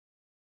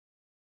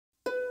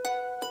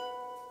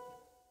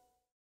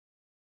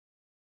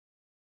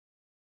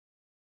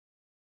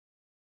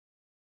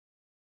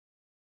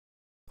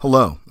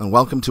Hello, and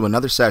welcome to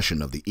another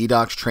session of the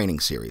eDOCS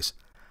training series.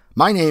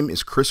 My name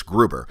is Chris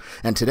Gruber,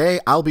 and today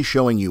I'll be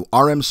showing you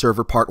RM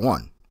Server Part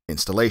 1,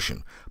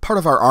 Installation, part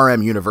of our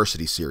RM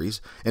University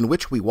series, in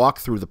which we walk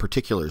through the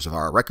particulars of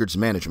our records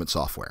management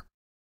software.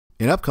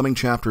 In upcoming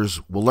chapters,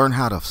 we'll learn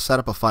how to set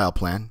up a file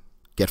plan,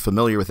 get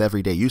familiar with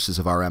everyday uses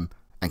of RM,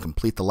 and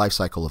complete the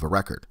lifecycle of a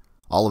record.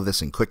 All of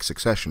this in quick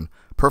succession,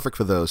 perfect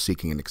for those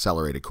seeking an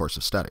accelerated course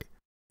of study.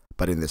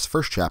 But in this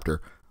first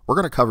chapter, we're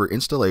going to cover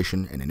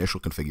installation and initial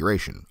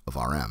configuration of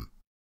RM.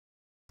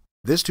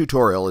 This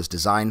tutorial is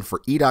designed for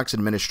eDOCS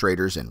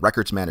administrators and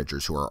records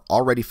managers who are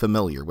already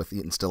familiar with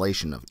the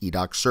installation of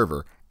eDOCS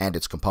Server and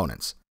its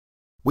components.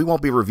 We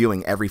won't be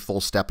reviewing every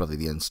full step of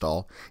the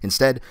install.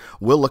 Instead,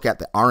 we'll look at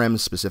the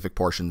RM-specific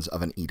portions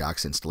of an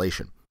eDOCS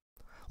installation.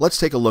 Let's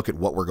take a look at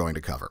what we're going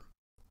to cover.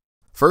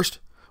 First,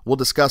 we'll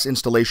discuss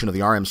installation of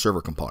the RM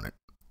Server component.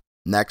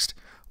 Next,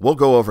 we'll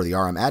go over the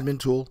RM Admin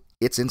tool,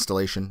 its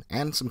installation,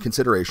 and some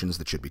considerations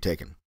that should be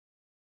taken.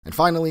 And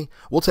finally,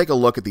 we'll take a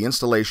look at the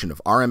installation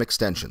of RM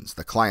extensions,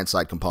 the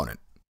client-side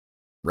component.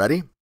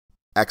 Ready?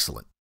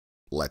 Excellent.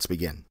 Let's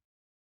begin.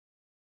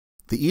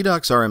 The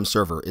eDOCS RM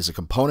Server is a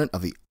component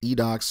of the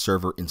eDOCS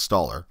Server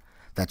installer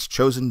that's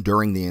chosen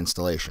during the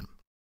installation.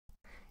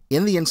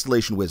 In the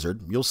installation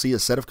wizard, you'll see a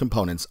set of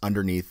components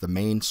underneath the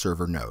main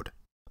server node.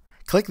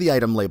 Click the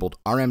item labeled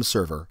RM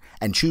Server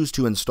and choose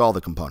to install the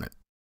component.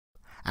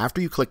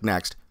 After you click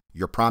Next,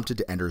 you're prompted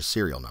to enter a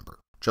serial number,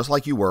 just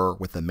like you were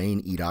with the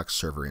main eDOCS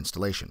Server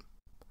installation.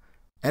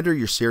 Enter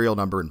your serial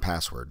number and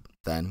password,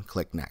 then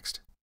click Next.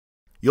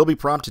 You'll be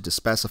prompted to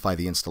specify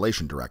the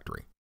installation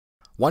directory.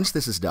 Once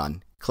this is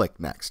done,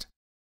 click Next.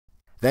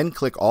 Then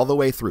click all the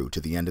way through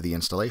to the end of the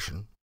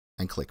installation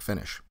and click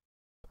Finish.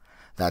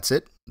 That's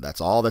it.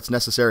 That's all that's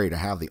necessary to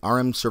have the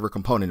RM Server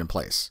component in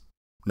place.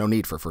 No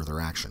need for further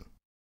action.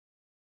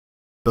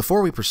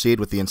 Before we proceed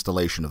with the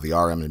installation of the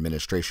RM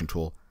administration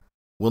tool,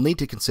 we'll need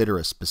to consider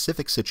a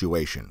specific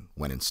situation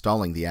when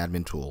installing the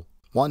admin tool,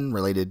 one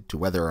related to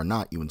whether or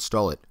not you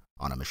install it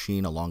on a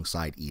machine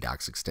alongside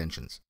eDOCS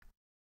extensions.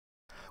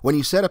 When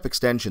you set up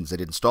extensions,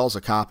 it installs a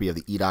copy of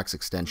the eDOCS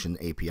extension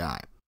API.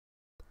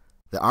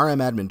 The RM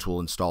admin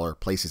tool installer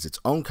places its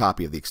own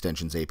copy of the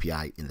extensions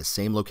API in the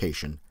same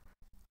location,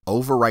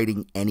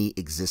 overwriting any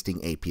existing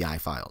API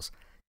files.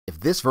 If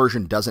this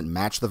version doesn't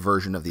match the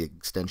version of the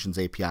extensions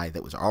API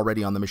that was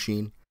already on the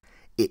machine,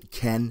 it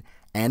can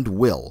and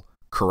will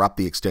corrupt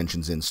the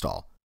extensions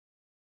install.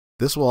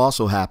 This will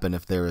also happen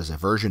if there is a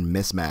version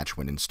mismatch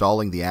when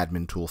installing the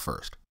admin tool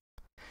first.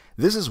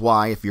 This is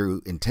why, if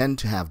you intend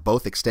to have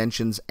both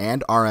extensions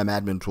and RM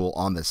admin tool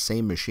on the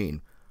same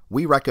machine,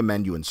 we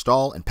recommend you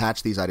install and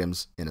patch these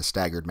items in a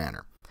staggered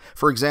manner.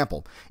 For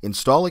example,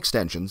 install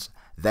extensions,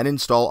 then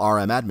install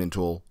RM admin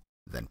tool,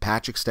 then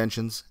patch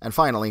extensions, and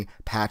finally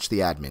patch the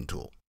admin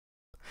tool.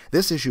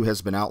 This issue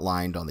has been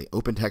outlined on the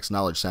OpenText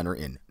Knowledge Center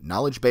in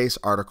Knowledge Base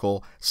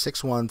Article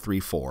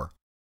 6134-3767.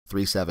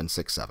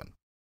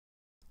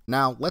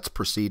 Now, let's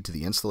proceed to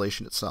the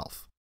installation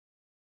itself.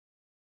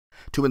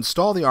 To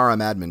install the RM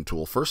admin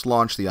tool, first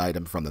launch the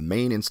item from the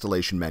main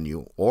installation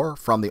menu or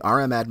from the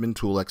RM admin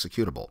tool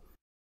executable.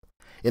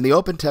 In the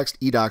OpenText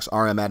eDOCS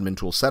RM admin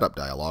tool setup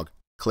dialog,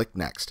 click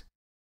Next.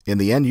 In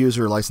the End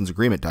User License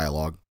Agreement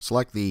dialog,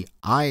 select the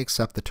I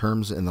accept the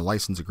terms in the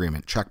license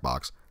agreement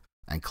checkbox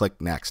and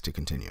click Next to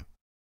continue.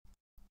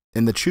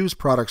 In the Choose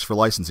Products for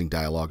Licensing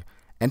dialog,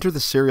 enter the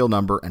serial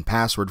number and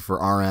password for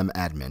RM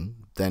admin,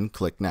 then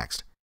click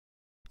Next.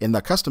 In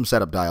the Custom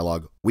Setup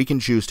dialog, we can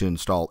choose to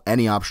install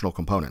any optional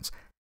components.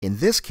 In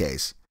this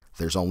case,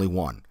 there's only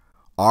one,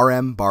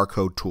 RM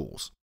Barcode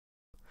Tools.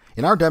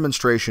 In our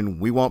demonstration,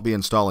 we won't be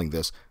installing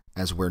this,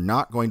 as we're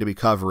not going to be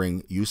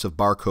covering use of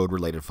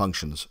barcode-related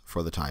functions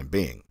for the time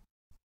being.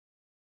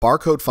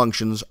 Barcode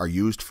functions are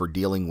used for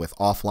dealing with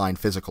offline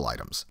physical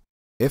items.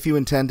 If you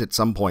intend at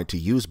some point to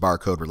use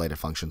barcode-related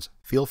functions,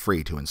 feel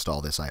free to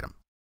install this item.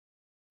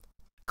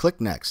 Click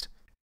Next.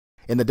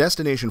 In the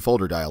Destination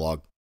Folder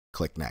dialog,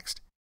 click Next.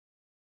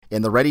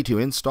 In the Ready to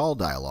Install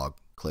dialog,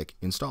 click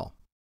Install.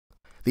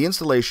 The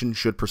installation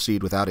should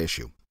proceed without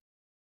issue.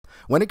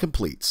 When it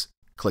completes,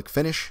 click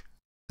Finish,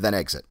 then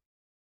Exit.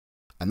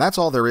 And that's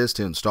all there is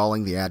to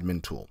installing the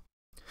admin tool.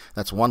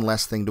 That's one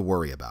less thing to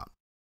worry about.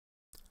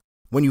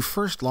 When you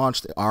first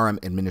launch the RM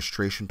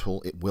administration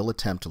tool, it will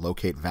attempt to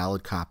locate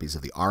valid copies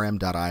of the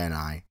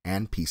rm.ini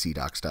and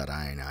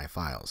pcdocs.ini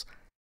files.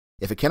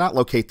 If it cannot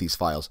locate these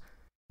files,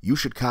 you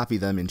should copy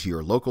them into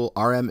your local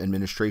RM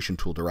administration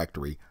tool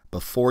directory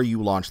before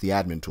you launch the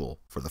admin tool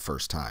for the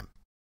first time.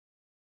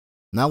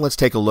 Now let's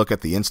take a look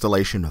at the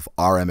installation of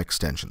RM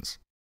extensions.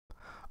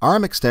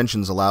 RM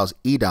extensions allows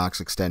eDOCS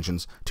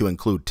extensions to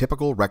include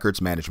typical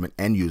records management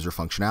end user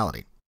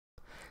functionality.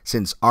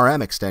 Since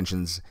RM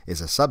extensions is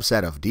a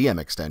subset of DM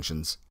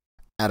extensions,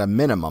 at a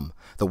minimum,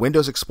 the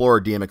Windows Explorer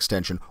DM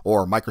extension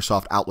or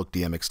Microsoft Outlook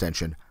DM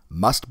extension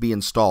must be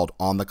installed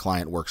on the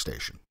client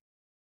workstation.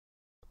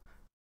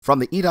 From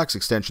the eDOCS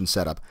extension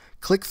setup,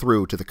 click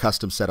through to the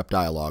Custom Setup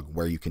dialog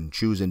where you can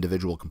choose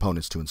individual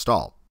components to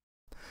install.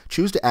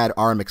 Choose to add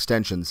RM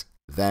extensions,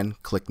 then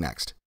click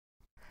Next.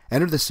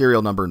 Enter the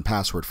serial number and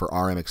password for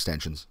RM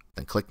extensions,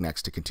 then click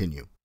Next to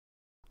continue.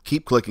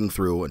 Keep clicking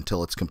through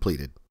until it's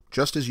completed,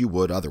 just as you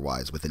would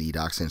otherwise with an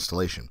eDOCS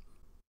installation.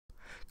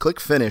 Click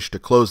Finish to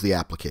close the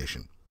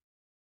application.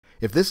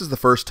 If this is the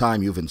first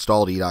time you've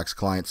installed eDOCS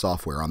client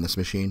software on this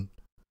machine,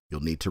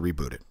 you'll need to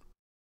reboot it.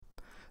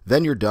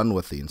 Then you're done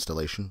with the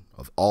installation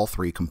of all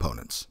 3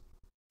 components.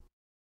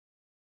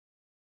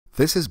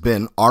 This has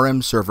been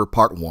RM Server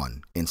Part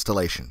 1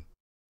 Installation.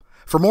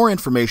 For more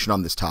information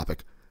on this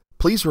topic,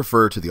 please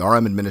refer to the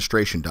RM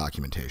administration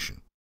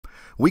documentation.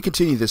 We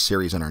continue this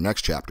series in our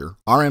next chapter,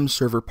 RM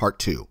Server Part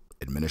 2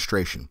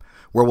 Administration,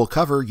 where we'll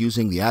cover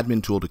using the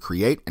admin tool to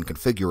create and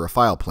configure a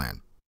file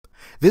plan.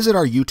 Visit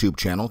our YouTube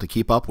channel to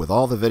keep up with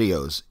all the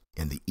videos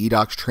in the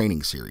eDOCS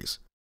training series.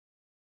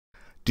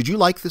 Did you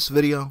like this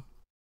video?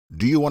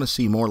 Do you want to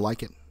see more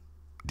like it?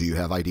 Do you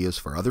have ideas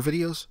for other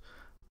videos?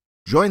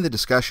 Join the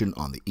discussion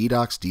on the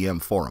eDOCS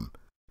DM forum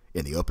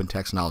in the Open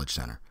Text Knowledge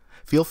Center.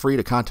 Feel free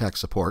to contact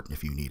support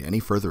if you need any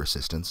further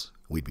assistance.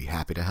 We'd be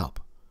happy to help.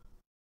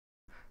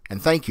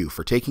 And thank you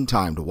for taking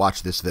time to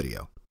watch this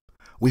video.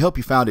 We hope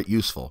you found it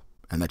useful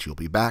and that you'll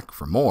be back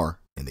for more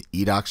in the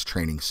eDOCS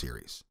training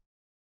series.